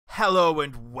Hello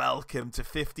and welcome to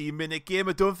 15 Minute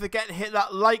Gamer. Don't forget to hit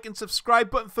that like and subscribe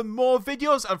button for more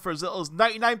videos, and for as little as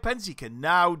 99 pence you can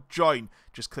now join.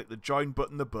 Just click the join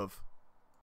button above.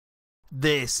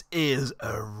 This is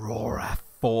Aurora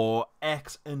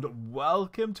 4X and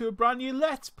welcome to a brand new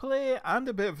Let's Play and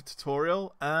a bit of a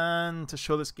tutorial and to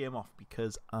show this game off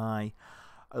because I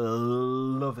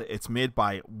love it. It's made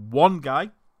by one guy.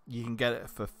 You can get it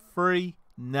for free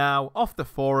now off the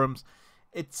forums.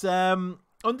 It's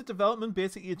under development.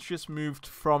 Basically, it's just moved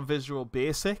from Visual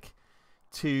Basic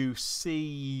to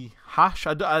C hash.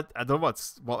 I don't know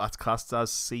what that's classed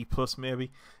as, C plus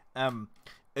maybe. And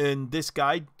this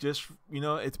guy just,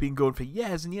 it's been going for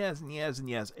years and years and years and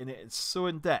years, and it's so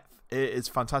in depth. It is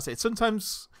fantastic. It's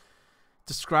sometimes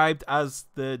described as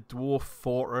the Dwarf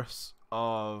Fortress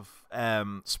of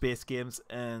space games,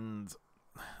 and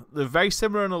they're very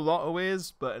similar in a lot of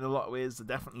ways, but in a lot of ways they're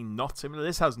definitely not similar.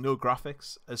 This has no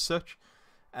graphics as such.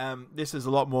 This is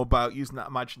a lot more about using that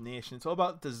imagination. It's all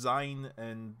about design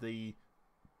and the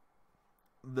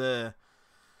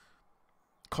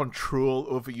control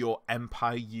over your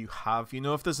empire you have.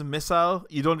 If there's a missile,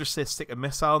 you don't just say stick a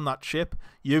missile on that ship.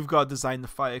 You've got to design the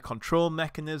fire control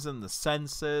mechanism, the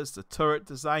sensors, the turret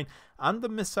design, and the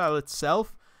missile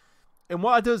itself. And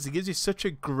what it does, it gives you such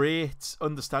a great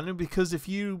understanding, because if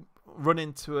you run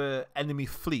into an enemy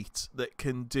fleet that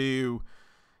can do,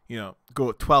 go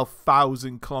at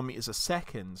 12,000 kilometers a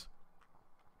second,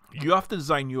 you have to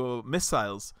design your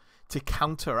missiles to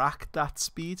counteract that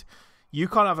speed. You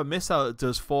can't have a missile that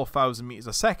does 4,000 meters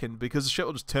a second, because the ship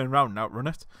will just turn around and outrun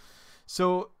it.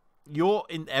 So you're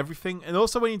in everything. And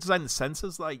also when you design the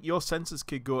sensors, like your sensors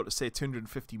could go to say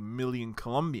 250 million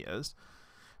kilometers,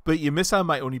 but your missile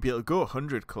might only be able to go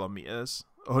 100 kilometers,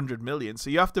 100 million. So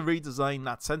you have to redesign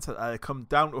that sensor to come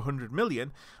down to 100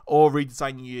 million, or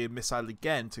redesign your missile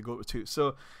again to go to 2.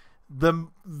 So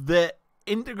the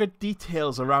intricate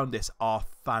details around this are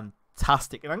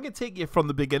fantastic. And I'm going to take you from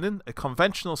the beginning, a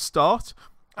conventional start,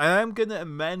 and I'm going to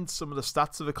amend some of the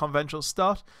stats of a conventional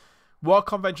start. What a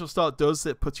conventional start does,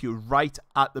 it puts you right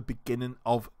at the beginning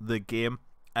of the game.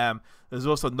 There's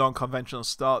also a non-conventional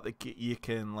start that you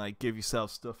can give yourself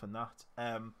stuff and that.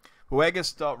 But we're going to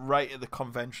start right at the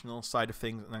conventional side of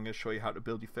things, and I'm going to show you how to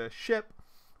build your first ship,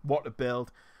 what to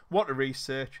build, what to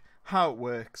research, how it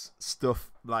works,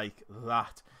 stuff like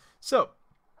that. So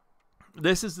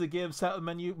this is the game setup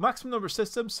menu. Maximum number of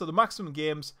systems. So the maximum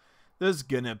games, there's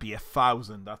going to be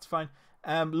 1,000. That's fine.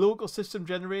 Local system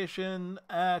generation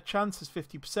chance is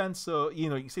 50%. So, you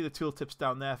can see the tooltips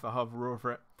down there if I hover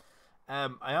over it.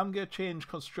 I am going to change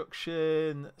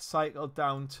construction cycle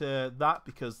down to that,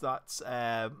 because that's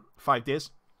 5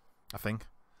 days, I think.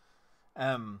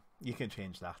 You can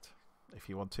change that if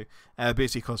you want to.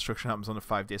 Basically, construction happens on a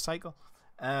 5-day cycle.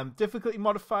 Difficulty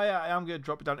modifier, I am going to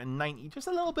drop it down to 90. Just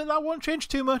a little bit. That won't change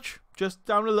too much. Just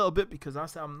down a little bit, because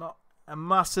I'm not a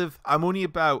massive... I'm only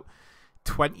about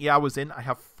 20 hours in. I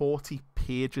have 40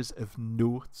 pages of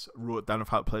notes wrote down of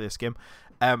how to play this game.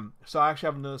 So I actually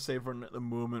have another save run at the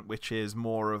moment, which is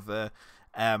more of a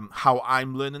how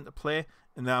I'm learning to play.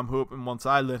 And then I'm hoping once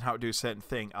I learn how to do a certain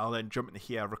thing, I'll then jump into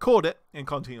here, record it, and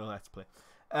continue Let's Play.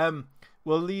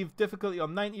 We'll leave difficulty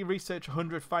on 90, research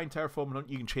 100, find, terraform, and hunt.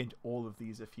 You can change all of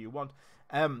these if you want.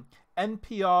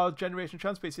 NPR generation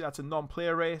chance, basically that's a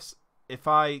non-player race. If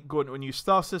I go into a new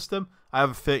star system, I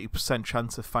have a 30%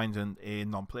 chance of finding a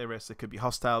non-player race. They could be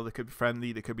hostile, they could be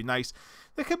friendly, they could be nice.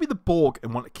 They could be the Borg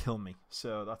and want to kill me.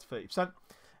 So that's 30%.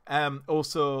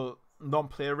 Also,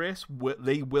 non-player race,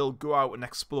 they will go out and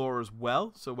explore as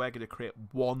well. So we're going to create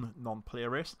one non-player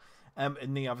race. And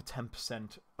they have a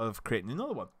 10% of creating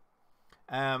another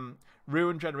one.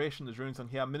 Ruin generation, there's ruins on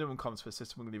here. Minimum comments per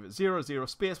system, we're going to leave it 0, 0.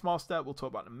 Space Master, we'll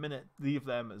talk about in a minute. Leave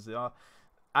them as they are.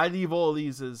 I leave all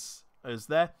these as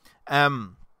there.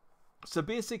 So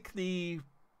basically,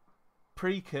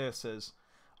 precursors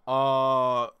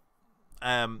are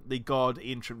the god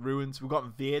ancient ruins. We've got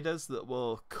invaders that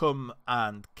will come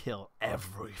and kill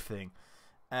everything.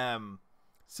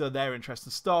 So they're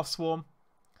interested. Star Swarm,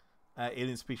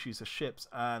 alien species of ships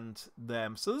and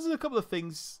them. So there's a couple of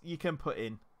things you can put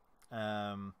in.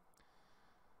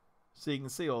 So you can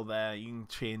see all there. You can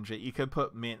change it. You can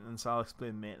put maintenance. I'll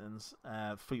explain maintenance.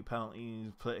 Fleet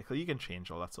penalties, political. You can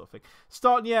change all that sort of thing.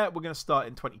 Starting yet, we're going to start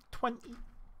in 2020.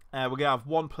 We're going to have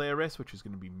one player race, which is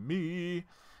going to be me.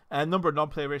 Number of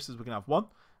non-player races, we're going to have 1.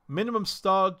 Minimum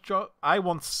star drop, I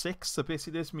want 6. So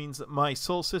basically this means that my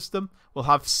solar system will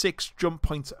have 6 jump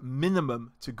points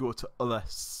minimum to go to other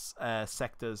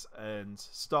sectors and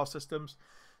star systems.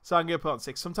 So I'm going to put on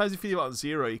 6. Sometimes if you do it on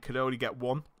 0, you could only get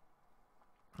 1.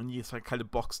 And you're kind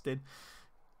of boxed in.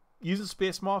 using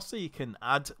Space Master, you can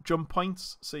add jump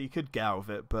points, so you could get out of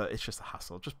it, but it's just a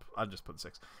hassle. I'll just put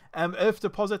 6. Earth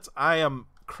deposits, I am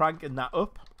cranking that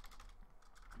up.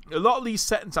 A lot of these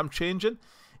settings I'm changing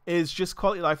is just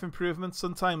quality of life improvements.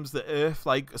 Sometimes the Earth,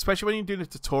 like, especially when you're doing a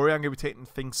tutorial, I'm going to be taking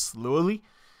things slowly.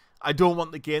 I don't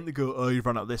want the game to go, oh, you've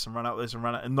run out of this and run out of this and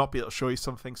run out, and not be able to show you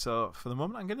something. So for the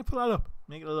moment, I'm going to put that up,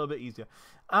 make it a little bit easier.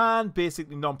 And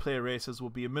basically, non-player races will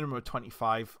be a minimum of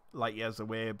 25 light years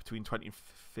away, between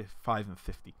 25 and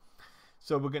 50.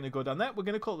 So we're going to go down there. We're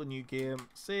going to call the new game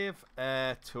Save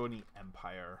Tony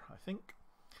Empire, I think.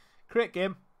 Create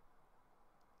game.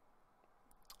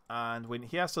 And when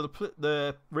here, so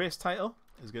the race title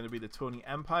is going to be the Tony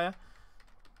Empire.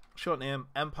 Short name,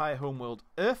 Empire Homeworld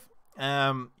Earth.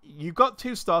 You've got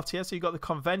 2 starts here, so you've got the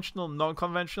conventional,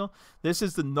 non-conventional. This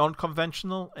is the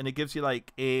non-conventional, and it gives you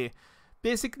like a,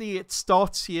 basically it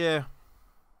starts here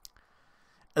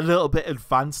a little bit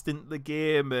advanced into the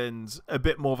game and a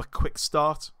bit more of a quick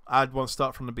start. I'd want to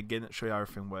start from the beginning to show you how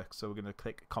everything works, so we're going to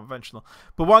click conventional.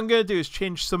 But what I'm going to do is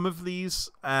change some of these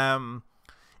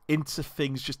into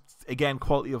things, just again,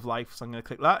 quality of life. So I'm going to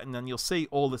click that, and then you'll see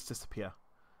all this disappear.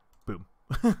 Boom.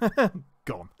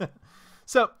 Gone.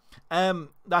 So,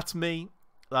 that's me.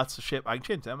 That's the ship. I can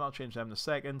change them. I'll change them in a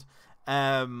second.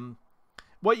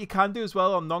 What you can do as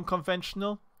well on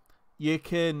non-conventional, you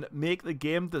can make the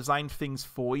game design things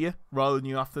for you rather than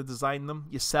you have to design them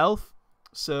yourself.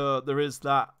 So there is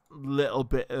that little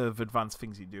bit of advanced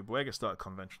things you do. But we're going to start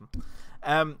conventional.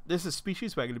 This is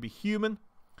species. We're going to be human.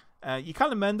 You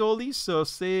can amend all these. So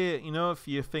say, you know, if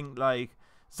you think like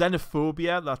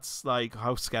xenophobia, that's like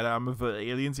how scared I am of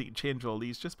aliens, you can change all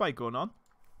these just by going on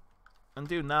and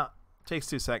doing that. Takes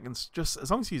 2 seconds. Just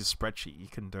as long as you use a spreadsheet, you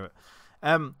can do it.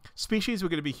 Species, we're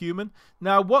going to be human.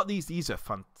 Now, what these are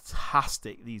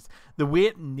fantastic. The way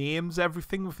it names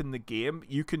everything within the game,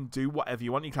 you can do whatever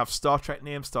you want. You can have Star Trek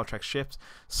names, Star Trek ships,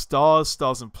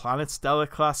 stars and planets, Stellar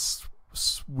class,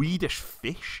 Swedish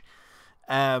fish,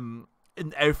 and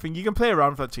everything. You can play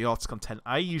around with that to your heart's content.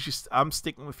 I'm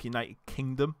sticking with United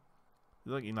Kingdom.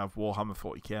 You can have Warhammer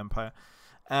 40k Empire.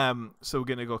 So we're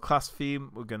going to go class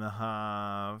theme. We're going to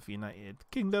have United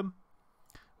Kingdom.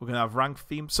 We're going to have rank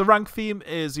theme. So rank theme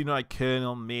is, you know, like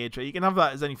Colonel, Major. You can have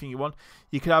that as anything you want.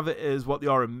 You can have it as what they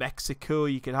are in Mexico.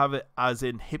 You can have it as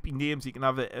in hippie names. You can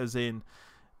have it as in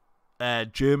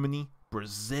Germany,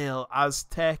 Brazil,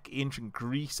 Aztec, ancient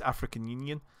Greece, African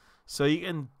Union. So you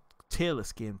can tailor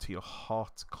this game to your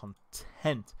heart's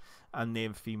content. And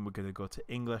name theme, we're going to go to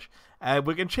English. We're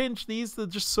going to change these. They're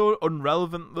just so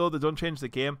irrelevant, though. They don't change the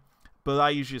game. But I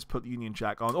usually just put the Union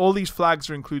Jack on. All these flags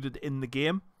are included in the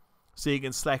game. So you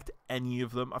can select any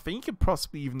of them. I think you can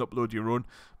possibly even upload your own.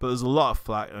 But there's a lot of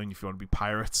flags. I mean, if you want to be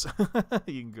pirates,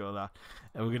 you can go that.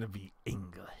 And we're going to be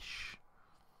English.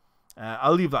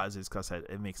 I'll leave that as is because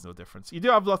it makes no difference. You do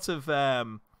have lots of... I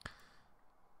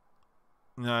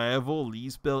have all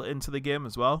these built into the game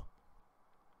as well.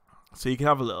 So you can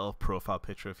have a little profile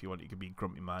picture if you want. You could be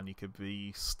Grumpy Man. You could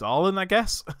be Stalin, I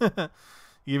guess.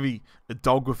 You can be a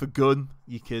dog with a gun.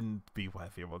 You can be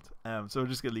whatever you want. So we're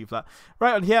just going to leave that.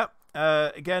 Right on here.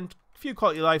 Again, a few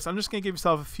quality of lives. I'm just going to give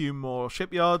yourself a few more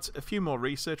shipyards, a few more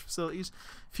research facilities,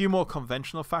 a few more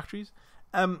conventional factories.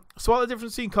 So what the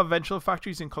difference between conventional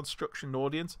factories and construction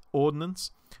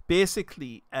ordnance?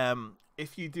 Basically,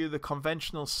 if you do the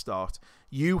conventional start,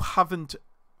 you haven't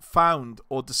found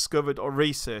or discovered or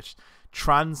researched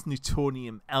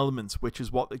trans-Newtonian elements, which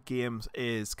is what the game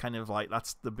is kind of like.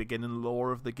 That's the beginning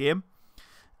lore of the game.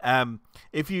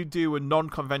 If you do a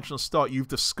non-conventional start, you've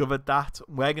discovered that.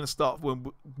 We're going to start when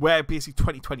we're basically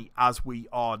 2020 as we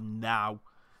are now.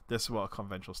 This is what a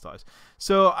conventional start is.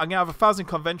 So I'm going to have 1,000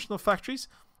 conventional factories.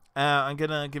 I'm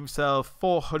going to give myself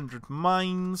 400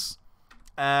 mines.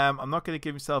 I'm not going to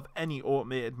give myself any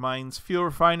automated mines. Fuel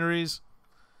refineries,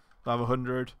 we'll have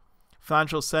 100.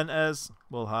 Financial centers,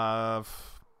 we'll have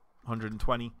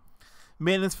 120.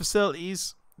 Maintenance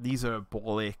facilities, these are a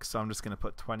ball ache, so I'm just going to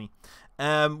put 20.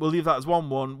 We'll leave that as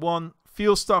 111.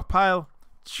 Fuel stockpile,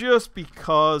 just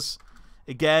because,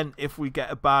 again, if we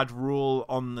get a bad roll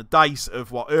on the dice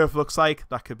of what Earth looks like,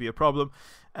 that could be a problem.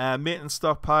 Maintenance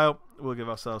stockpile, we'll give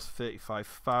ourselves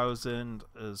 35,000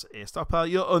 as a stockpile.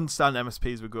 You'll understand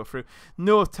MSP as we go through.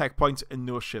 No tech points and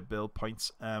no ship build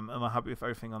points. Am I happy with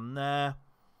everything on there?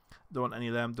 Don't want any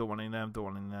of them, don't want any of them, don't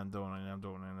want any of them, don't want any of them,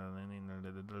 don't want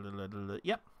any of them.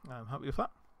 Yep, I'm happy with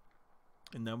that.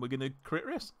 And then we're going to create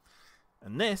race.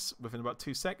 And this, within about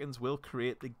 2 seconds, will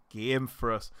create the game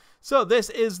for us. So this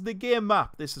is the game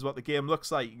map. This is what the game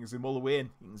looks like. You can zoom all the way in.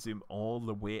 You can zoom all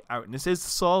the way out. And this is the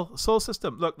Sol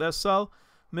system. Look, there's Sol,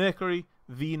 Mercury,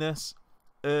 Venus,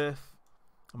 Earth,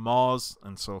 Mars,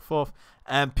 and so forth.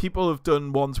 And people have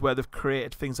done ones where they've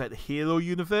created things like the Halo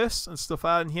universe and stuff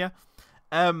out in here.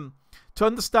 To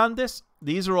understand this,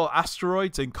 these are all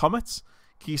asteroids and comets.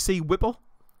 Can you see Whipple?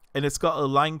 And it's got a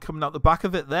line coming out the back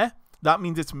of it there. That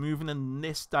means it's moving in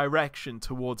this direction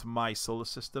towards my solar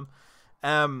system.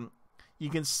 You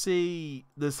can see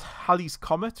there's Halley's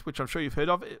Comet, which I'm sure you've heard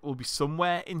of. It will be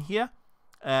somewhere in here.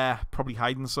 Probably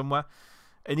hiding somewhere.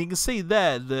 And you can see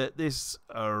there that this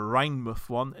Rhinemuth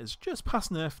one is just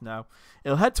past Earth now.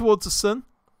 It'll head towards the sun,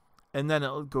 and then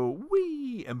it'll go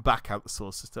wee and back out the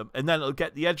solar system. And then it'll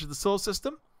get the edge of the solar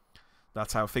system.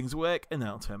 That's how things work. And then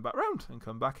it'll turn back around and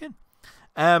come back in.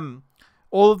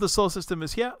 All of the solar system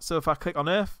is here. So if I click on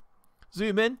Earth,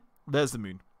 zoom in, there's the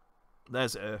moon.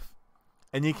 There's Earth.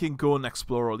 And you can go and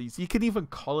explore all these. You can even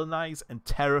colonize and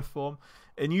terraform.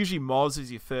 And usually Mars is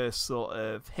your first sort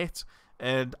of hit.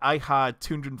 And I had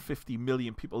 250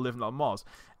 million people living on Mars.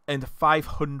 And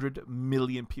 500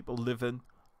 million people living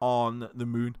on the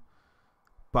moon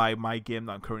by my game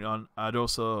that I'm currently on. I'd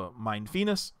also mined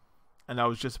Venus. And I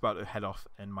was just about to head off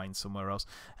and mine somewhere else.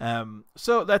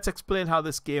 So let's explain how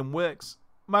this game works.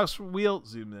 Mouse wheel,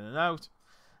 zoom in and out.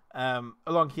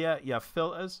 Along here, you have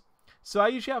filters. So I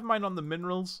usually have mine on the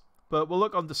minerals, but we'll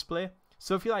look on display.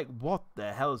 So if you're like, what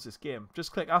the hell is this game?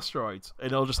 Just click asteroids,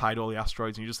 and it'll just hide all the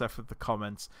asteroids, and you're just left with the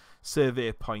comments,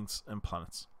 survey points, and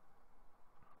planets.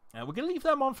 And we're going to leave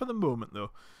them on for the moment, though,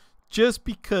 just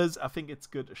because I think it's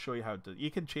good to show you how to do it.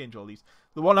 You can change all these.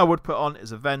 The one I would put on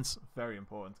is events. Very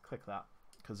important. Click that,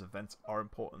 because events are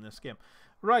important in this game.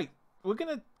 Right, we're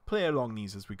going to play along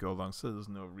these as we go along, so there's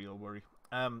no real worry.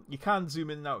 You can zoom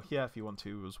in and out here if you want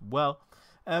to as well.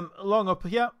 Along up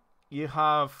here, you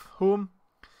have home.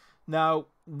 Now,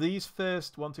 these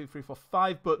first 1, 2, 3, 4,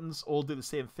 5 buttons all do the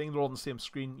same thing. They're all on the same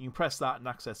screen. You can press that and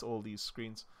access all these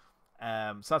screens.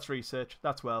 So that's research,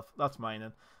 that's wealth, that's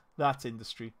mining, that's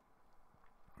industry.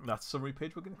 That's summary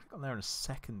page. We're going to click on there in a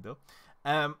second, though.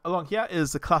 Along here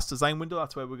is the class design window.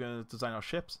 That's where we're going to design our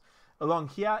ships. Along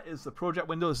here is the project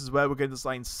window. This is where we're going to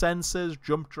design sensors,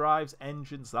 jump drives,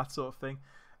 engines, that sort of thing.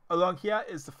 Along here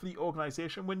is the fleet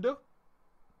organization window.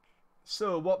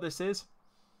 So what this is,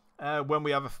 when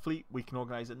we have a fleet, we can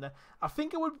organize it in there. I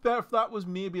think it would be better if that was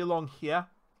maybe along here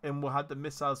and we had the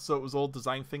missiles, so it was all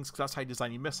design things, because that's how you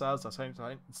design your missiles, that's how you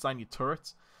design your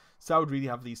turrets. So I would really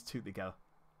have these two together.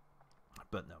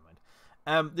 But never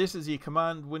mind. This is your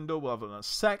command window. We'll have it in a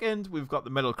second. We've got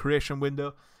the medal creation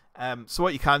window. So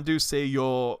what you can do, say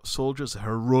your soldiers are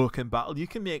heroic in battle, you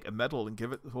can make a medal and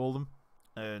give it to all them.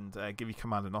 And give you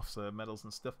command and officer medals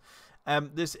and stuff.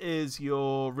 This is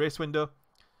your race window,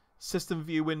 system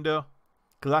view window,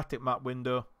 galactic map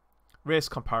window, race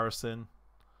comparison,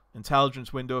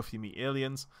 intelligence window if you meet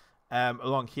aliens.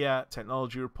 Along here,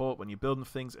 technology report when you're building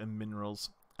things, and minerals.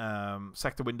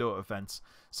 Sector window, events.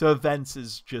 So events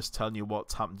is just telling you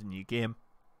what's happened in your game.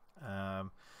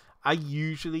 I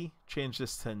usually change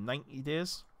this to 90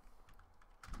 days.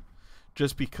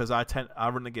 Just because I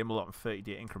run the game a lot in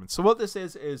 30-day increments. So what this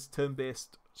is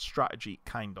turn-based strategy,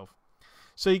 kind of.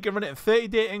 So you can run it in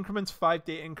 30-day increments,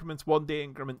 5-day increments, 1-day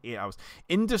increment, 8 hours.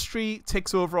 Industry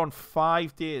takes over on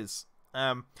 5 days.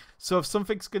 So if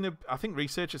something's going to... I think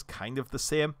research is kind of the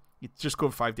same. You just go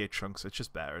in 5-day chunks. It's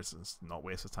just better. It's not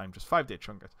waste of time. Just 5-day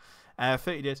chunk it.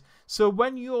 30 days. So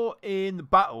when you're in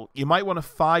battle, you might want a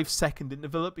 5-second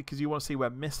interval it, because you want to see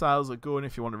where missiles are going,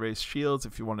 if you want to raise shields,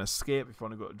 if you want to escape, if you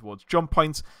want to go towards jump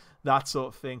points, that sort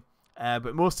of thing.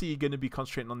 But mostly you're going to be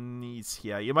concentrating on these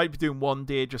here. You might be doing 1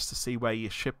 day just to see where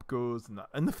your ship goes.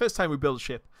 And the first time we build a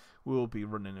ship, we'll be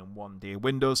running in 1-day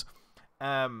windows.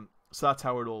 So that's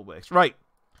how it all works. Right.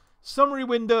 Summary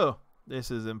window. This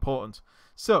is important.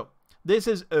 So, this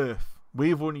is Earth.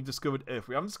 We've only discovered Earth.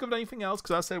 We haven't discovered anything else,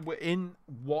 because I said we're in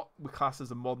what we class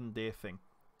as a modern day thing.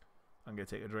 I'm going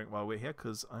to take a drink while we're here,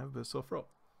 because I have a sore throat.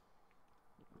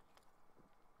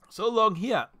 So along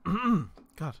here,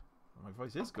 God, my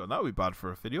voice is gone. That would be bad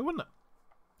for a video, wouldn't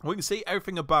it? We can see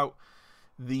everything about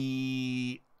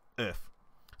the Earth.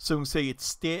 So we can see its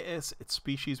status, its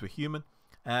species, we're human.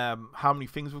 How many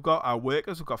things we've got, our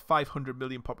workers. We've got 500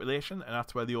 million population, and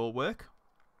that's where they all work.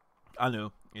 I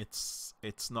know, it's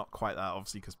not quite that,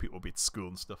 obviously, because people will be at school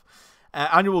and stuff.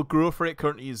 Annual growth rate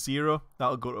currently is 0.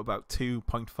 That'll go to about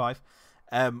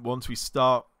 2.5 once we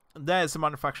start. There's the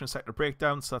manufacturing sector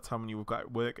breakdown, so that's how many we've got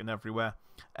at work and everywhere.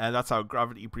 That's our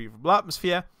gravity breathable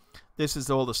atmosphere. This is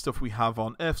all the stuff we have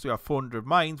on Earth. So we have 400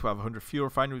 mines, we have 100 fuel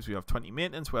refineries, we have 20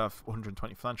 maintenance, we have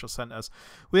 120 financial centers,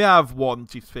 we have 1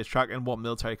 deep space track and 1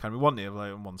 military academy, 1 naval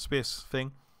and 1 space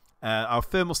thing. Our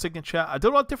thermal signature, I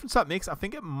don't know what difference that makes. I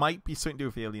think it might be something to do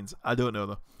with aliens. I don't know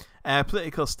though.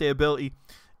 Political stability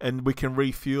And we can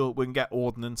refuel, we can get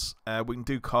ordnance, we can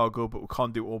do cargo, but we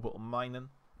can't do orbital mining.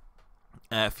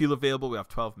 Fuel available, we have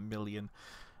 12 million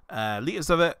litres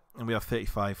of it, and we have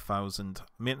 35,000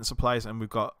 maintenance supplies, and we've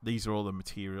got, these are all the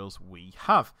materials we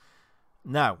have.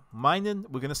 Now, mining,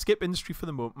 we're going to skip industry for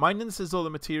the moment. Mining, this is all the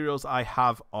materials I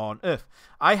have on Earth.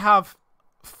 I have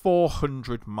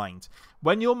 400 mines.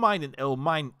 When you're mining, it'll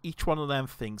mine each one of them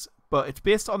things, but it's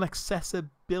based on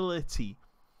accessibility.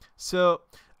 So,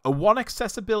 a 1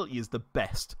 accessibility is the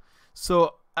best.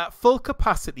 So, at full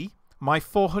capacity, my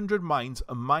 400 mines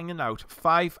are mining out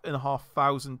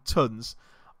 5,500 tons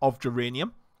of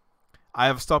geranium. I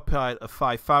have a stockpile of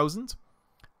 5,000.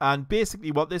 And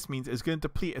basically what this means is going to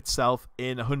deplete itself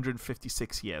in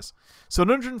 156 years. So in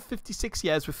 156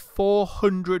 years with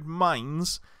 400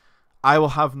 mines, I will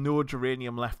have no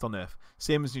geranium left on Earth.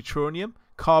 Same as neutronium,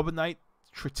 carbonite,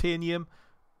 tritanium,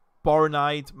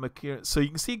 boronide, mercurium. So you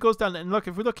can see it goes down. And look,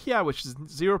 if we look here, which is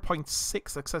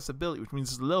 0.6 accessibility, which means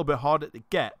it's a little bit harder to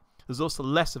get. There's also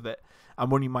less of it.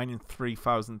 I'm only mining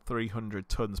 3,300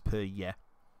 tons per year.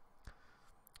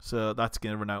 So that's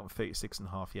going to run out in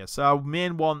 36.5 years. So our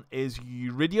main one is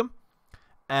iridium.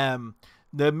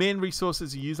 The main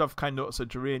resources you use, I've kind of noticed, are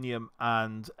geranium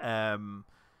and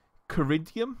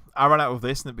ceridium. I ran out of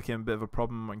this and it became a bit of a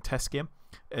problem in test game.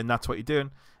 And that's what you're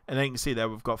doing. And then you can see there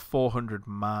we've got 400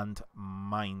 manned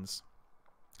mines.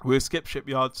 We'll skip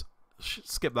shipyards,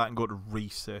 skip that and go to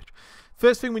research.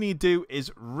 First thing we need to do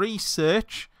is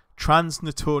research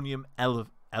transnatonium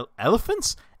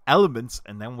elements,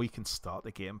 and then we can start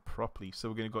the game properly. So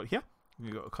we're going to go here. We're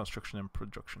going to go to construction and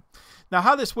production. Now,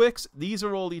 how this works, these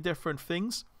are all the different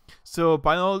things. So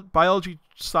biology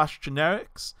 /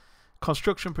 generics,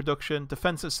 construction, production,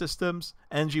 defensive systems,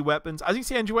 energy weapons. As you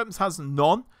see, energy weapons has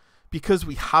none because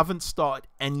we haven't started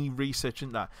any research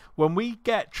in that. When we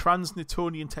get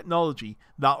transnatonian technology,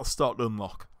 that'll start to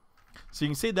unlock. So you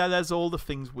can see there's all the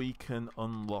things we can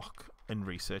unlock in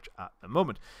research at the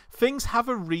moment. Things have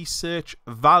a research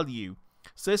value.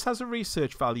 So this has a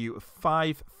research value of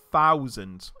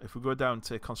 5,000. If we go down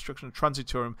to construction,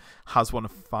 transitorium has one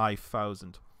of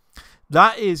 5,000.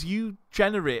 That is, you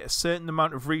generate a certain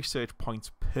amount of research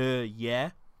points per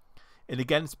year. And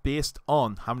again, it's based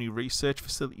on how many research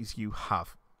facilities you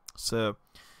have. So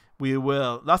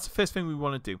that's the first thing we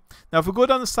want to do. Now, if we go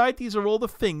down the side, these are all the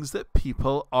things that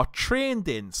people are trained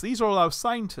in. So these are all our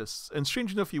scientists. And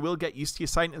strange enough, you will get used to your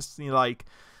scientists and you're like,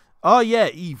 oh yeah,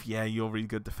 Eve, yeah, you're really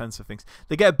good defensive things.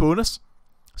 They get a bonus.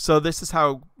 So this is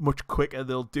how much quicker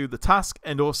they'll do the task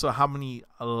and also how many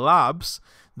labs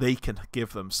they can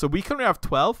give them. So we currently have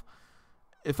 12.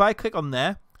 If I click on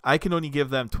there, I can only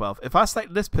give them 12. If I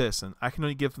select this person, I can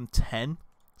only give them 10.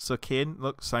 So Kane,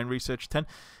 look, sign research 10.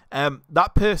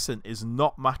 That person is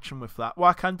not matching with that. What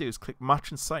I can do is click match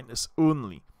and scientists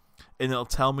only, and it'll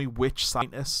tell me which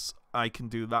scientists I can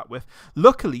do that with.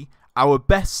 Luckily, our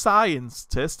best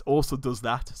scientist also does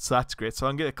that, so that's great. So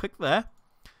I'm going to click there.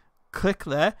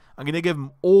 I'm going to give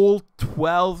them all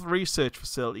 12 research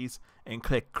facilities and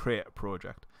click create a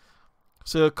project.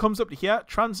 So it comes up to here,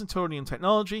 Transnatonian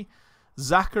Technology,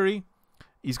 Zachary.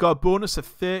 He's got a bonus of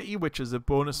 30, which is a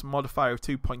bonus modifier of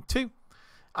 2.2.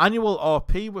 Annual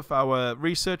RP with our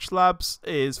research labs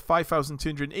is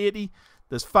 5,280.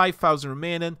 There's 5,000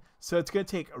 remaining. So it's going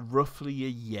to take roughly a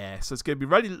year. So it's going to be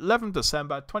ready 11th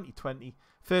December 2020,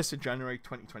 1st of January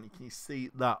 2020. Can you see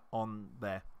that on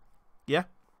there? Yeah?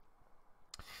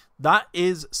 That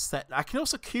is set. I can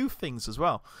also queue things as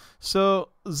well. So,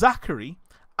 Zachary,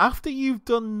 after you've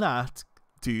done that,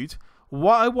 dude,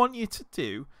 what I want you to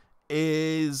do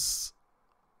is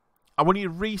I want you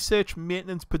to research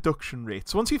maintenance production rate.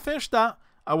 So once you finish that,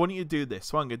 I want you to do this.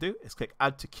 So what I'm going to do is click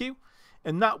add to queue,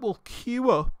 and that will queue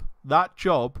up that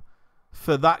job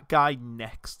for that guy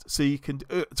next. So you can,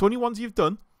 it's only ones you've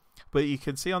done, but you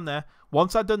can see on there,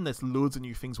 once I've done this, loads of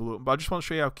new things will open. But I just want to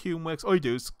show you how queuing works. All you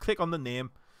do is click on the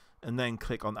name and then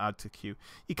click on add to queue.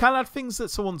 You can add things that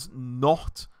someone's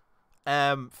not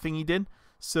thingied in.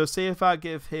 So say if I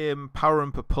give him power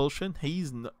and propulsion,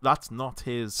 that's not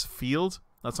his field.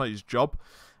 That's not his job.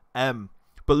 But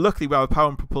luckily we have a power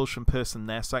and propulsion person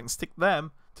there, so I can stick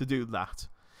them to do that.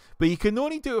 But you can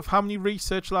only do it with how many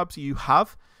research labs you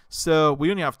have. So we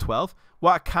only have 12.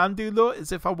 What I can do though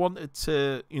is if I wanted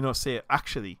to, say,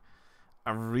 actually,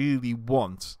 I really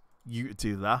want you to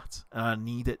do that and I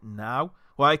need it now.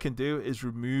 What I can do is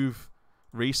remove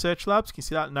research labs. Can you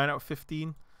see that? 9 out of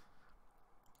 15.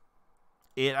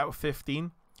 8 out of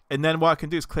 15. And then what I can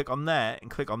do is click on there and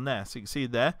click on there. So you can see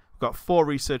there, we've got 4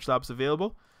 research labs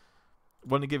available. I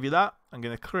want to give you that. I'm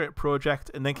going to create a project.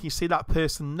 And then can you see that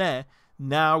person there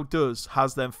now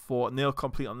has them for, and they'll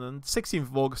complete on the 16th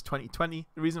of August 2020.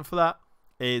 The reason for that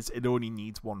is it only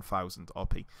needs 1,000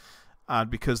 RP. And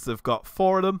because they've got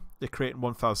 4 of them, they're creating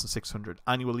 1,600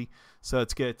 annually. So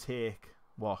it's going to take,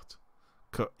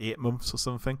 8 months or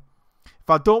something. If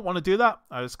I don't want to do that,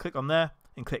 I just click on there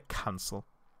and click cancel.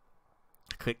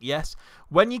 Click yes.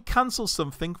 When you cancel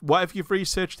something, whatever you've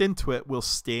researched into it will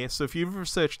stay. So if you've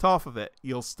researched half of it,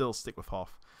 you'll still stick with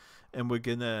half. And we're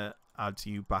going to add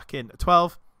you back in at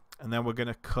 12. And then we're going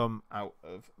to come out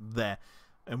of there.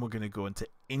 And we're going to go into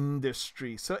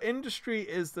industry. So industry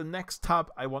is the next tab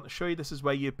I want to show you. This is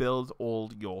where you build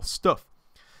all your stuff.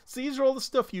 So these are all the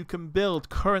stuff you can build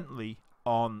currently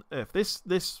on Earth.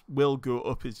 This will go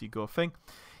up as you go thing.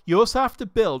 You also have to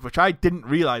build, which I didn't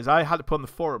realize. I had to put on the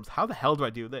forums. How the hell do I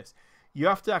do this? You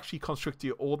have to actually construct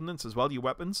your ordnance as well, your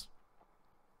weapons.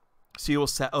 So you'll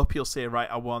set up, you'll say, right,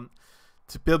 I want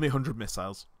to build me 100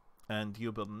 missiles. And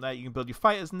you'll build them there. You can build your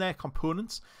fighters in there,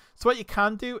 components. So what you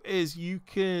can do is you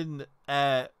can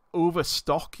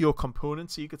overstock your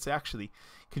components. So you could say, actually,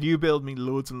 could you build me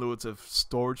loads and loads of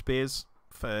storage bays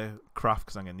for craft,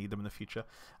 because I'm going to need them in the future,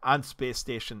 and space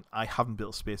station. I haven't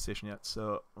built a space station yet,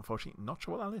 so unfortunately not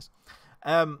sure what that is.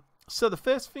 So the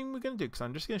first thing we're going to do, because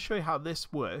I'm just going to show you how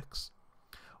this works,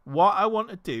 what I want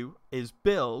to do is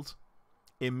build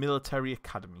a military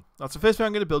academy. That's the first thing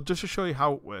I'm going to build, just to show you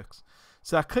how it works.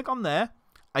 So I click on there,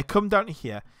 I come down to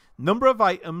here, number of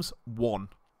items 1.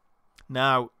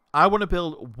 Now I want to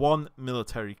build 1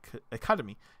 military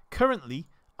academy. Currently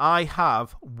I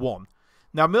have 1.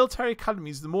 Now, military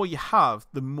academies, the more you have,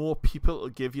 the more people it'll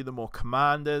give you, the more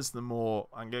commanders, the more...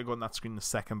 I'm going to go on that screen in a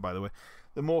second, by the way.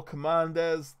 The more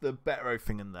commanders, the better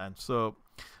everything in there. So,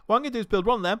 what I'm going to do is build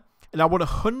 1 of them, and I want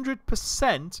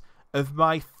 100% of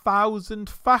my 1,000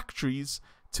 factories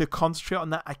to concentrate on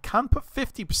that. I can put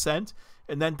 50%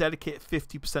 and then dedicate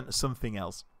 50% to something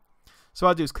else. So,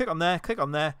 what I do is click on there,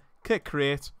 click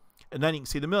create, and then you can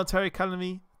see the military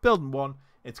academy, building 1.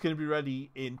 It's going to be ready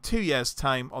in 2 years'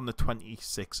 time on the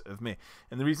 26th of May.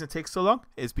 And the reason it takes so long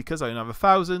is because I don't have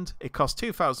 1,000. It costs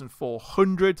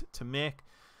 2,400 to make.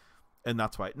 And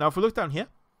that's why. Now, if we look down here,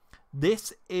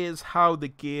 this is how the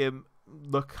game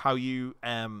how you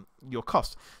your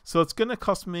cost. So it's going to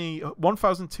cost me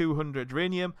 1,200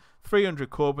 uranium,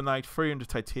 300 carbonite, 300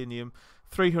 titanium,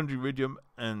 300 iridium,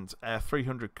 and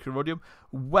 300 corrodium.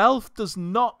 Wealth does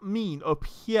not mean up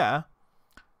here.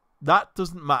 That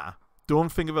doesn't matter. Don't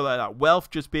think of it like that. Wealth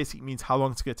just basically means how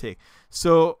long it's going to take.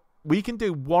 So we can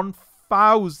do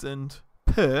 1,000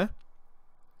 per.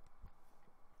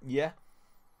 Yeah.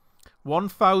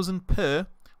 1,000 per,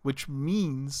 which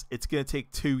means it's going to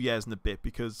take 2 years and a bit,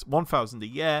 because 1,000 a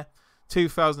year,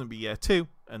 2,000 will be year 2,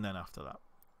 and then after that.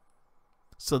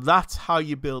 So that's how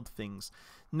you build things.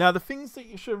 Now, the things that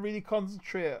you should really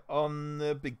concentrate on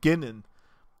the beginning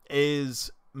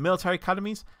is military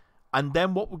academies. And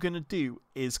then what we're going to do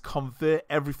is convert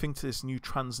everything to this new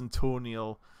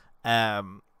transcendental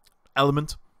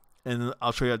element. And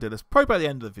I'll show you how to do this probably by the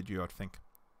end of the video, I think.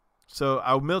 So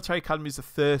our military academy is the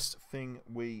first thing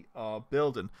we are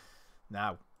building.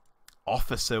 Now,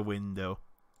 officer window.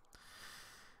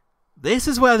 This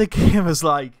is where the game is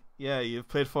like, yeah, you've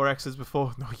played 4Xs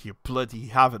before. No, you bloody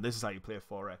haven't. This is how you play a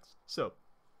 4X. So,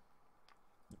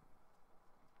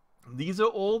 these are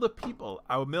all the people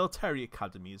our military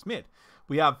academy has made.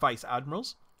 We have vice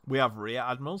admirals, we have rear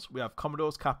admirals, we have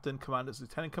commodores, captain, commanders,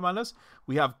 lieutenant commanders,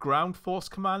 we have ground force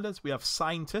commanders, we have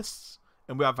scientists,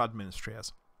 and we have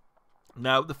administrators.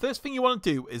 Now, the first thing you want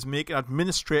to do is make an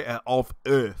administrator of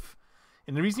Earth.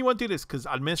 And the reason you want to do this is because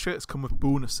administrators come with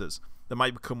bonuses. They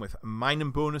might come with a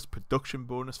mining bonus, production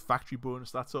bonus, factory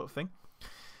bonus, that sort of thing.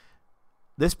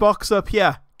 This box up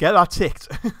here, get that ticked.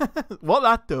 What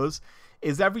that does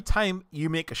is every time you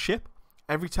make a ship,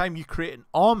 every time you create an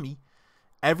army,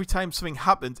 every time something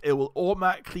happens, it will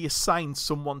automatically assign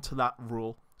someone to that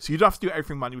role. So you don't have to do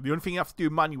everything manually. The only thing you have to do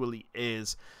manually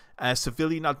is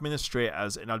civilian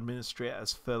administrators and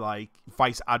administrators for like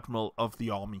vice admiral of the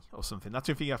army or something. That's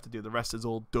the only thing you have to do. The rest is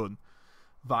all done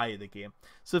via the game.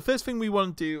 So the first thing we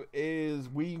want to do is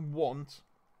we want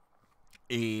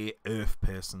a Earth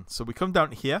person. So we come down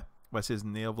to here where it says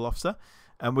naval officer.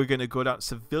 And we're going to go down to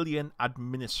civilian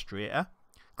administrator.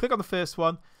 Click on the first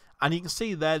one. And you can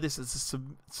see there, this is a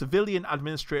civilian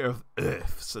administrator of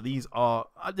Earth. So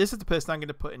this is the person I'm going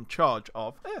to put in charge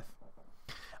of Earth.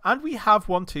 And we have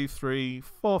 1, 2, 3,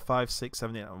 4, 5, 6,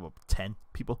 7, 8, 10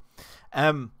 people.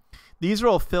 These are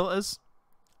all filters.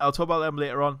 I'll talk about them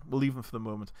later on. We'll leave them for the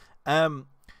moment.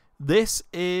 This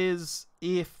is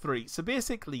A3. So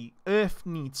basically, Earth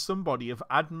needs somebody of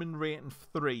admin rating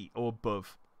 3 or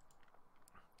above.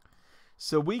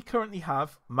 So we currently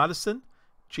have Madison,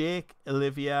 Jake,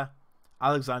 Olivia,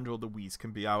 Alexandra, or Louise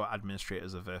can be our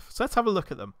administrators of Earth. So let's have a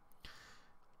look at them.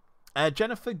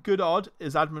 Jennifer Goodod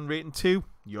is admin rating 2.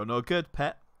 You're no good,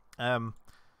 pet. No,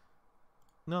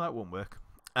 that won't work.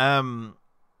 Admin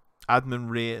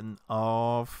rating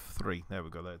of 3. There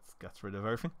we go. Let's get rid of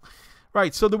everything.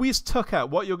 Right, so Louise Tucker,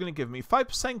 what you're going to give me?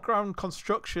 5% ground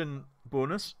construction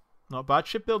bonus. Not bad.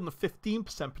 Shipbuilding of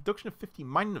 15%. Production of 15.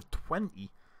 Mining of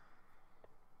 20.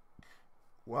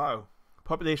 Wow.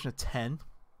 Population of 10.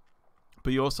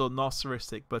 But you're also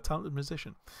narcissistic, but a talented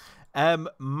musician.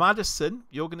 Madison,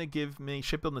 you're going to give me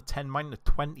shipbuilding of 10. Mining of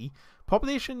 20.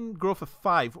 Population growth of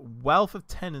 5. Wealth of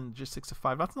 10 and logistics of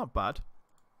 5. That's not bad.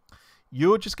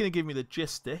 You're just going to give me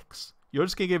logistics. You're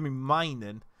just going to give me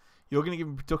mining. You're going to give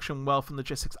me production, wealth, and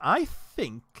logistics. I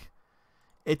think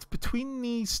it's between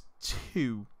these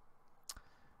two.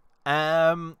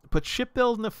 But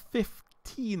shipbuilding of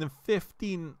 15 and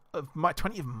 15 of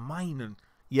 20 of mining.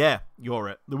 Yeah, you're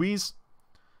it. Louise,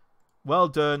 well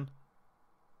done.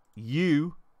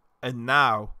 You are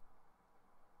now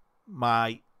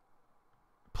my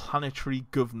planetary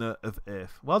governor of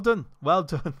Earth. Well done. Well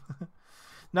done.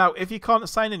 Now, if you can't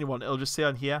assign anyone, it'll just say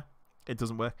on here. It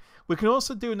doesn't work. We can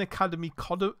also do an academy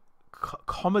commandant.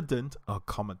 Oh,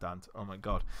 commandant. Oh my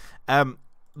god.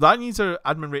 That needs an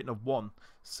admin rating of 1.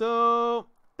 So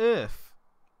Earth,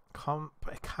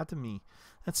 academy.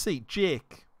 Let's see,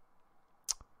 Jake.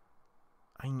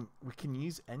 We can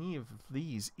use any of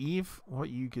these. Eve, what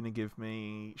are you gonna give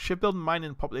me? Shipbuilding,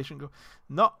 mining, population.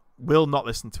 Will not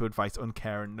listen to advice.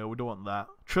 Uncaring. No, we don't want that.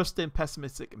 Trusting,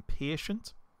 pessimistic, and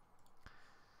patient.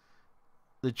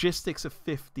 Logistics of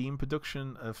 15,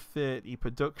 production of 30,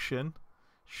 production,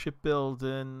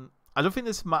 shipbuilding. I don't think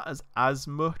this matters as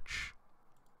much,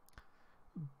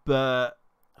 but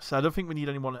so I don't think we need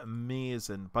anyone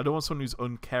amazing. But I don't want someone who's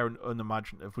uncaring,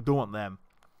 unimaginative. We don't want them.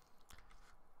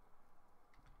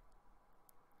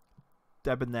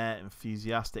 Debonair,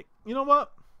 enthusiastic. You know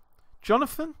what,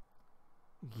 Jonathan?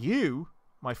 You,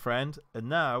 my friend, are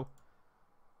now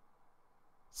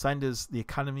signed as the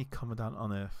Academy Commandant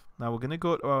on Earth. Now we're going to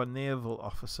go to our naval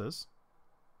officers.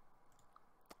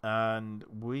 And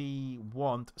we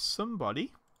want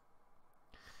somebody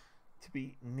to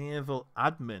be naval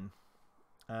admin.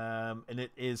 And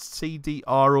it is CDR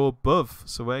or above.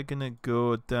 So we're going to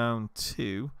go down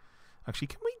to... Actually,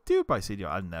 can we do it by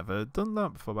CDR? I've never done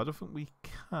that before, but I don't think we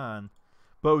can.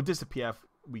 But it would disappear if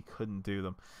we couldn't do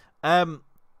them.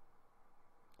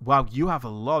 Wow, you have a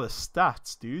lot of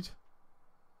stats, dude.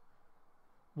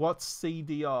 What's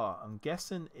CDR? I'm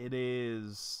guessing it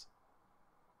is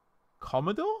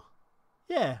Commodore?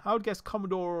 Yeah, I would guess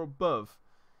Commodore or above.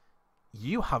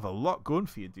 You have a lot going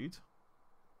for you, dude.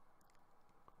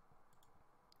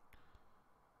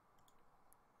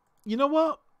 You know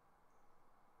what?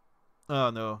 Oh,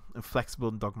 no. Inflexible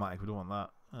and dogmatic. We don't want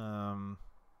that.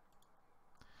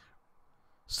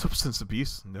 Substance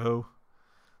abuse? No.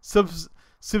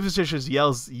 Superstitious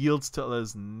yields to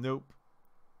others? Nope.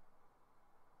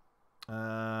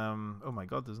 Oh my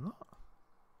god, there's not.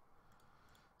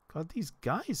 God, these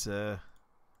guys are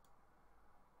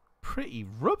pretty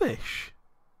rubbish.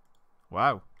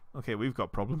 Wow. Okay, we've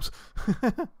got problems.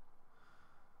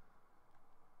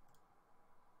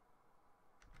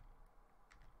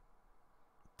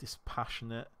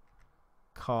 Dispassionate,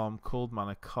 calm, cold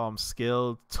manner, calm,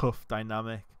 skilled, tough,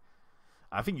 dynamic.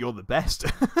 I think you're the best.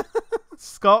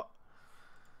 Scott,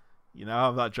 you now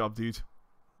have that job, dude.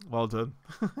 Well done.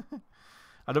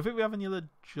 I don't think we have any other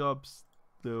jobs,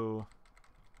 though,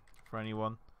 for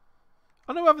anyone.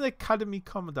 Oh, no, we have an Academy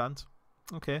Commandant.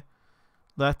 Okay.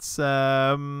 Let's,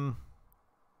 LDCR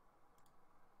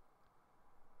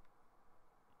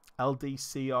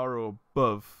or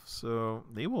above. So,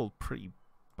 they were all pretty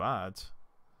bad.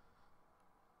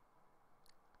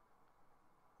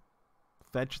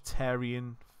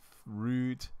 Vegetarian,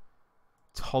 rude,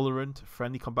 tolerant,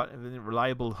 friendly, combative, and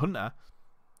reliable hunter.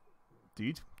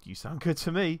 Dude, you sound good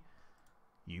to me.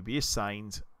 You be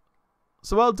assigned.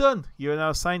 So well done. You are now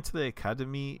assigned to the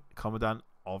Academy Commandant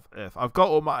of Earth. I've got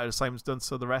all my assignments done,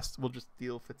 so the rest will just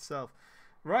deal for itself.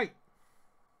 Right.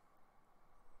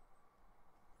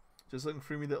 Just looking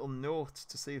through my little notes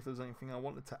to see if there's anything I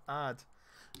wanted to add.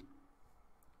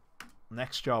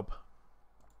 Next job.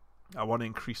 I want to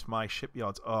increase my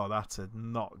shipyards. Oh, that's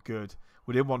not good.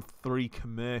 We didn't want 3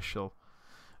 commercial.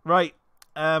 Right.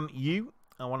 I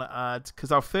want to add,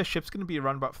 because our first ship's going to be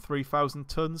around about 3,000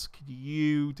 tons. Could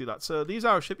you do that? So these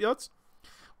are our shipyards.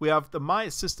 We have the Maya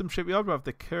System Shipyard. We have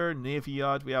the Kerr Navy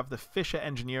Yard. We have the Fisher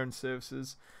Engineering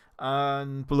Services.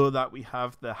 And below that, we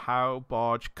have the How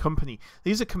Barge Company.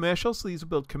 These are commercial, so these will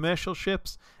build commercial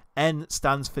ships. N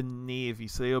stands for Navy,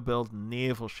 so they'll build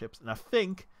naval ships. And I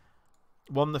think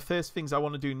one of the first things I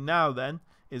want to do now then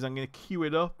is I'm going to queue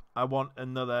it up. I want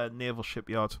another naval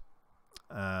shipyard.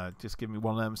 Just give me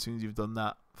one of them as soon as you've done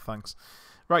that. Thanks.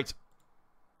 Right.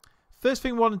 First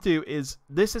thing we want to do is,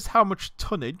 this is how much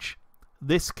tonnage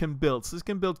this can build. So this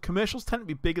can build, commercials tend to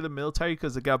be bigger than military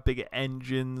because they got bigger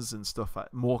engines and stuff,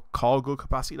 like more cargo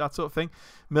capacity, that sort of thing.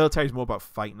 Military is more about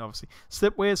fighting, obviously.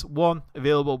 Slipways, 1.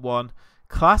 Available, 1.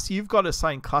 Class, you've got to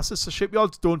assign classes. So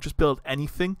shipyards don't just build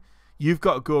anything. You've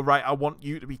got to go, right, I want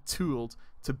you to be tooled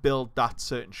to build that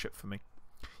certain ship for me.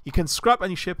 You can scrap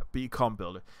any ship, but you can't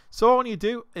build it. So all I want you to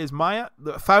do is, Maya,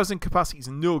 the 1,000 capacity is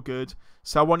no good.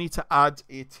 So I want you to add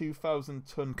a 2,000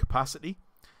 ton capacity.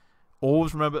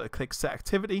 Always remember to click set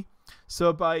activity.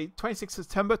 So by 26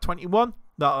 September 21,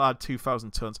 that'll add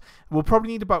 2,000 tons. We'll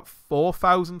probably need about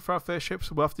 4,000 for our first ship,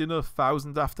 so we'll have to do another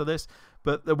 1,000 after this.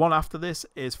 But the one after this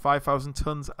is 5,000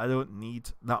 tons. I don't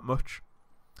need that much.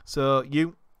 So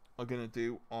you are going to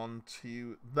do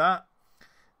onto that.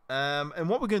 And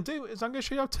what we're going to do is I'm going to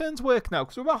show you how turns work now,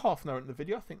 because we're about half an hour in the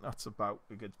video. I think that's about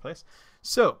a good place.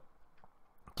 So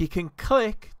you can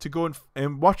click to go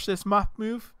and watch this map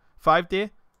move.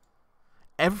 5-day.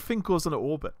 Everything goes on an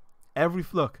orbit.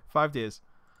 Look, 5 days.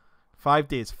 5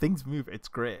 days. Things move. It's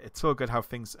great. It's so good how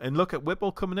things... And look at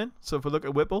Whipple coming in. So if we look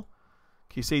at Whipple,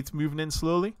 can you see it's moving in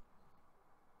slowly?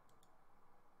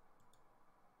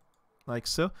 Like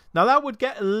so. Now that would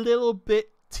get a little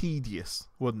bit tedious,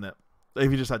 wouldn't it? If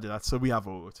you just had to do that. So we have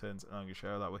auto turns, and I'm going to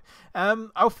show you that way.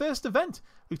 Our first event.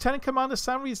 Lieutenant Commander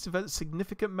Sam Reed's developed a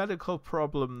significant medical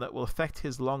problem that will affect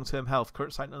his long-term health.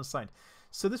 Current site unassigned.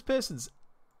 So this person's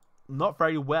not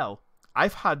very well.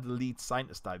 I've had the lead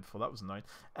scientist die before. That was annoying.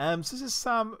 So this is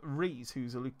Sam Rees,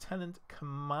 who's a lieutenant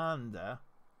commander.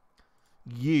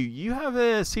 You have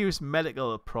a serious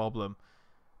medical problem.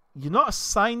 You're not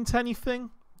assigned to anything.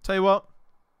 Tell you what,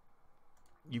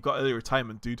 you've got early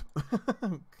retirement, dude.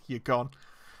 You're gone.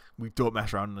 We don't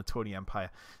mess around in the Tony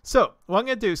Empire. So what I'm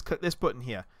going to do is click this button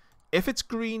here. If it's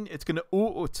green, it's going to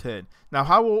auto-turn. Now,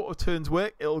 how auto-turns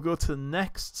work, it'll go to the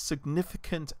next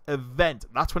significant event.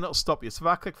 That's when it'll stop you. So if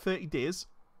I click 30 days,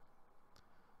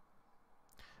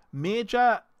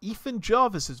 Major Ethan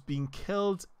Jarvis has been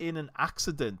killed in an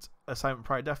accident. Assignment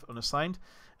prior death unassigned.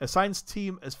 Assigned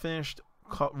team has finished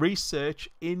research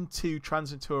into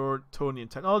Transitonian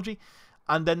technology.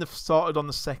 And then they've started on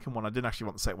the second one. I didn't actually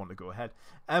want the second one to go ahead.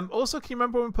 Also, can you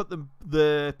remember when we put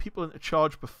the people into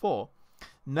charge before?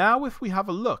 Now, if we have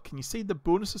a look, can you see the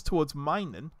bonuses towards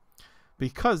mining?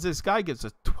 Because this guy gives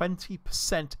a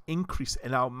 20% increase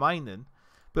in our mining.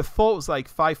 Before it was like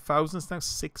 5,000, it's now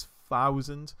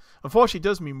 6,000. Unfortunately, it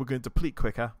does mean we're going to deplete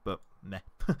quicker, but meh.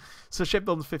 So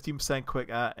shipbuilding's 15%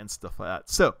 quicker and stuff like that.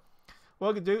 So what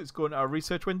I'm going to do is go into our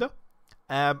research window.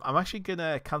 I'm actually going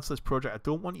to cancel this project. I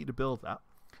don't want you to build that.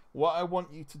 What I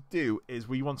want you to do is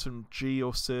we want some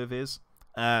geo surveys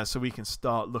so we can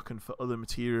start looking for other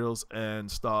materials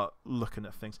and start looking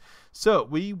at things. So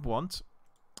we want,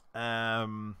 I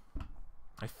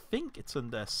think it's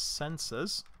under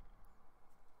sensors.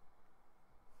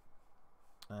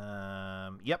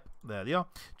 Yep, there they are.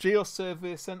 Geo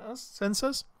survey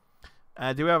sensors.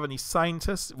 Do we have any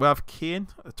scientists? We have Kane,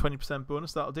 a 20%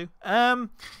 bonus, that'll do.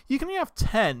 You can only have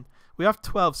 10. We have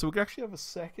 12, so we can actually have a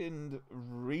second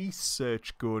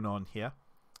research going on here.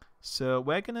 So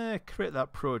we're going to create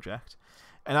that project.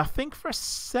 And I think for a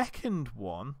second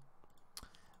one,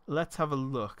 let's have a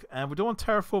look. We don't want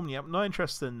terraforming yet. I'm not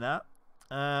interested in that.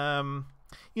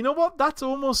 You know what? That's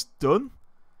almost done.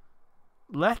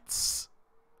 Let's...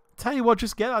 Tell you what,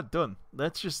 just get that done.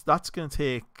 That's going to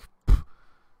take...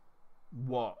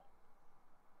 What?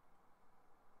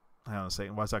 Hang on a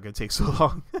second. Why is that going to take so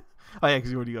long? Oh, yeah,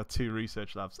 because you already got 2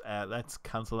 research labs. Let's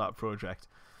cancel that project.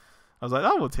 I was like,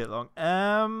 that won't take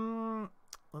long.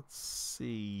 Let's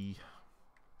see.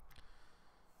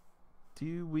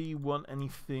 Do we want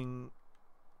anything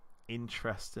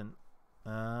interesting?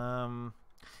 Tell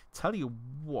you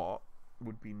what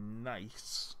would be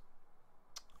nice.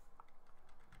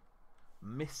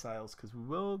 Missiles, because we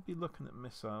will be looking at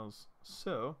missiles.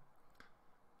 So,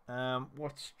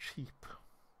 what's cheap?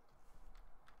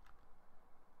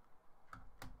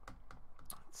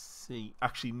 Let's see.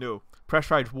 Actually, no.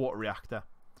 Pressurized water reactor,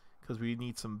 because we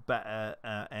need some better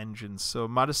engines. So,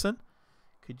 Madison,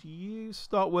 could you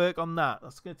start work on that?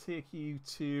 That's going to take you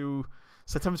to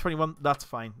September 21. That's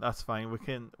fine. That's fine. We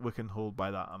can hold by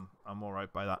that. I'm all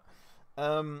right by that.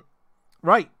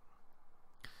 Right.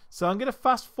 So I'm going to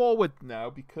fast forward now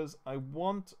because I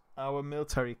want our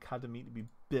military academy to be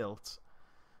built,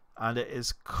 and it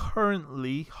is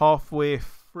currently halfway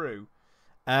through.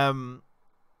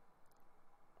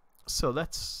 So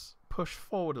let's push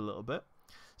forward a little bit.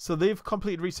 So they've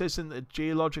completed research in the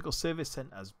Geological Service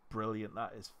Centres. Brilliant.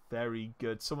 That is very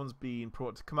good. Someone's been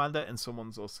promoted to commander, and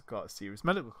someone's also got a serious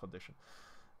medical condition.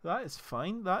 That is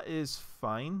fine. That is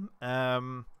fine.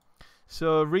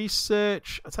 So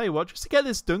research. I'll tell you what, just to get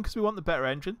this done, because we want the better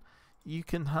engine, you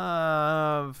can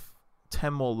have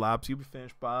 10 more labs. You'll be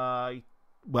finished by,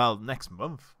 well, next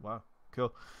month. Wow,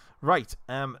 cool. Right.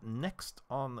 Next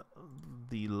on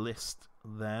the list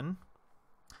then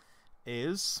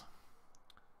is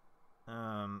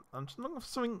I'm just looking for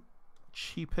something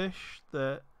cheapish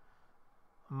that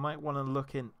I might want to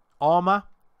look in. Armor.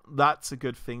 That's a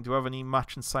good thing. Do I have any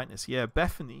matching scientists? Yeah,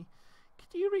 Bethany.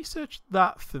 Could you research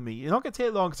that for me? You're not going to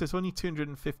take long because it's only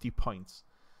 250 points.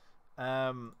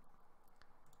 When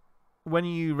are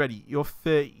you ready? You're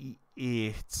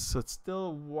 38, so it's still a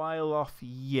while off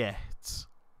yet.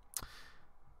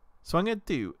 So what I'm going to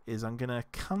do is I'm going to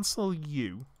cancel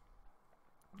you.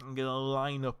 I'm going to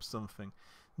line up something.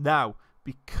 Now,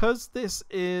 because this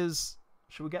is...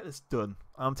 Should we get this done?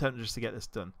 I'm tempted just to get this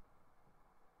done.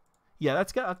 Yeah,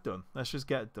 let's get that done. Let's just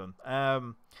get it done.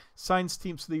 Science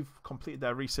team, so they've completed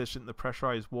their research into the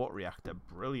pressurized water reactor.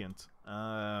 Brilliant.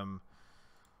 Power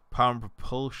and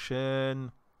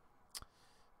propulsion.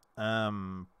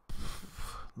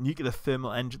 Nuclear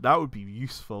thermal engine. That would be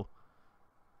useful.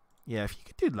 Yeah, if you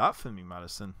could do that for me,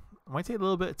 Madison. It might take a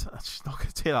little bit of time. It's just not going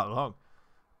to take that long.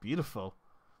 Beautiful.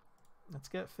 Let's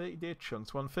get 30-day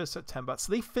chunks. 1st September.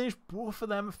 So they finished. Both of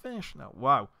them are finished now.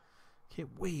 Wow. Okay,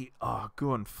 wait. Oh,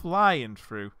 going flying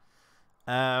through.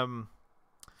 So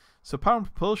power and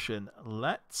propulsion.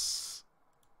 Let's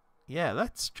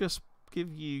just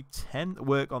give you 10 to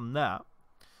work on that.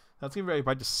 That's going to be ready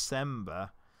by December.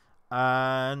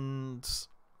 And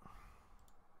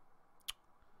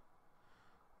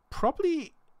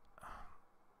probably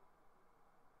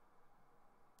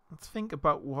let's think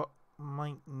about what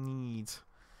might need.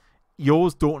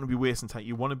 Yours don't want to be wasting time.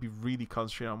 You want to be really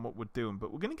concentrating on what we're doing,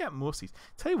 but we're going to get most of these.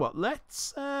 Tell you what,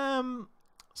 let's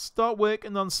start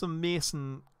working on some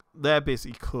Mason. They're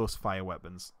basically close fire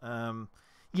weapons.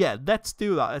 Yeah, let's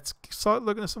do that. Let's start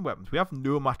looking at some weapons. We have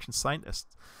no matching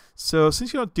scientists. So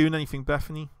since you're not doing anything,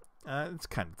 Bethany, it's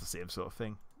kind of the same sort of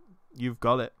thing. You've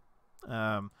got it.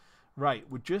 Right,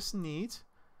 we just need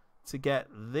to get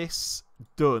this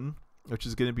done, which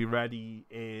is going to be ready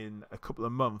in a couple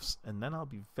of months, and then I'll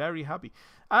be very happy.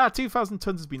 2,000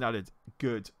 tons has been added.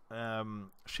 Good.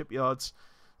 Shipyards.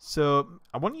 So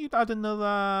I want you to add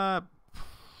another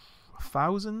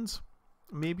 1,000,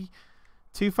 maybe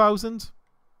 2,000.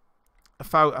 I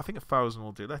think 1,000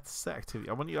 will do. Let's set activity.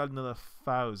 I want you to add another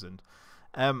 1,000.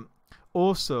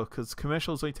 Also, because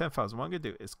commercial is only 10,000, what I'm going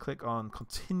to do is click on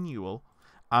continual,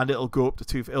 and it'll go up to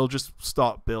 2,000. It'll just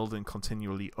start building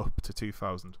continually up to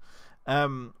 2,000.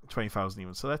 20,000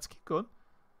 even. So let's keep going.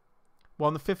 Well,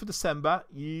 on the 5th of December,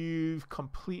 you've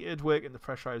completed work in the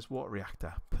pressurized water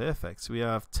reactor. Perfect. So we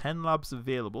have 10 labs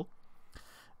available.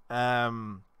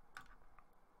 Power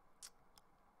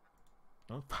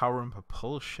and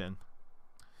propulsion.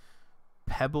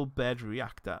 Pebble bed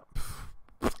reactor.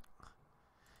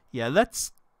 Yeah,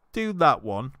 let's do that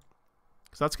one,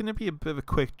 because that's going to be a bit of a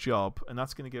quick job, and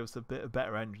that's going to give us a bit of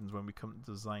better engines when we come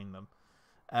to design them.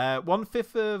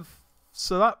 1/5 of...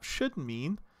 So that should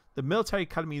mean the military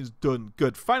academy is done.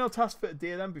 Good. Final task for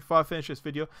today then, before I finish this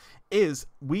video, is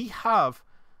we have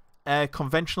a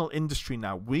conventional industry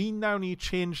now. We now need to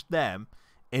change them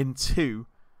into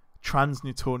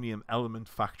transnewtonium element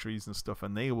factories and stuff,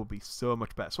 and they will be so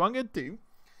much better. So what I'm going to do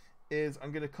is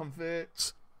I'm going to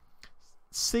convert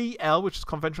CL, which is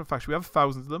conventional factory, we have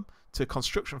 1,000 of them, to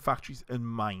construction factories and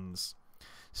mines.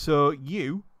 So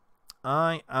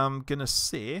I am going to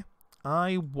say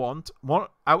I want one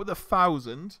out of the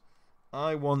 1,000.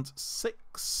 I want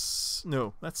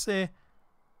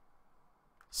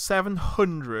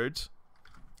 700.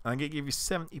 I'm going to give you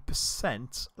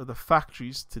 70% of the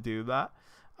factories to do that.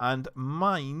 And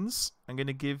mines, I'm going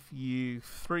to give you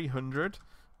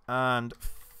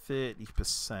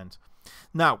 330%.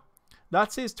 Now,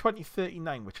 that says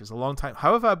 2039, which is a long time.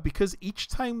 However, because each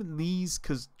time these,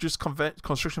 because just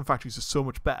construction factories are so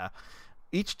much better,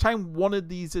 each time one of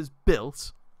these is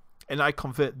built and I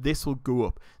convert, this will go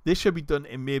up. This should be done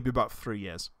in maybe about 3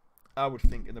 years. I would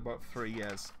think in about 3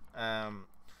 years. And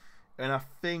I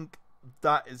think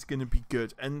that is going to be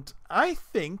good. And I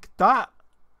think that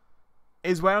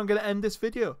is where I'm going to end this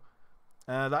video.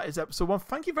 That is episode 1.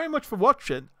 Thank you very much for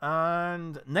watching.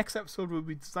 And next episode will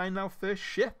be designing our first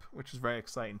ship, which is very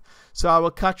exciting. So I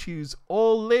will catch you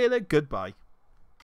all later. Goodbye.